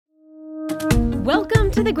Welcome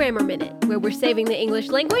to the Grammar Minute, where we're saving the English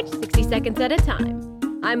language 60 seconds at a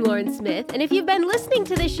time. I'm Lauren Smith, and if you've been listening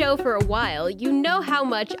to this show for a while, you know how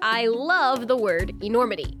much I love the word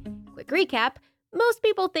enormity. Quick recap, most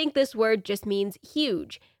people think this word just means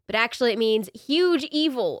huge, but actually it means huge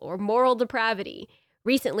evil or moral depravity.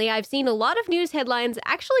 Recently, I've seen a lot of news headlines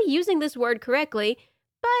actually using this word correctly,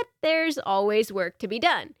 but there's always work to be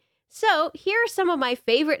done. So here are some of my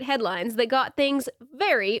favorite headlines that got things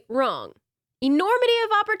very wrong. Enormity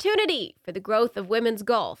of opportunity for the growth of women's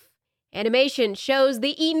golf. Animation shows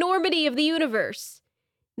the enormity of the universe.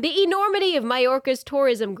 The enormity of Majorca's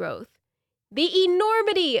tourism growth. The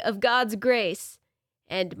enormity of God's grace.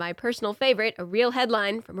 And my personal favorite, a real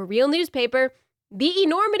headline from a real newspaper, the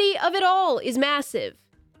enormity of it all is massive.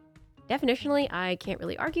 Definitionally, I can't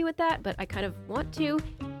really argue with that, but I kind of want to.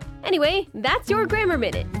 Anyway, that's your Grammar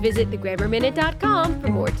Minute. Visit thegrammarminute.com for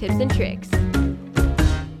more tips and tricks.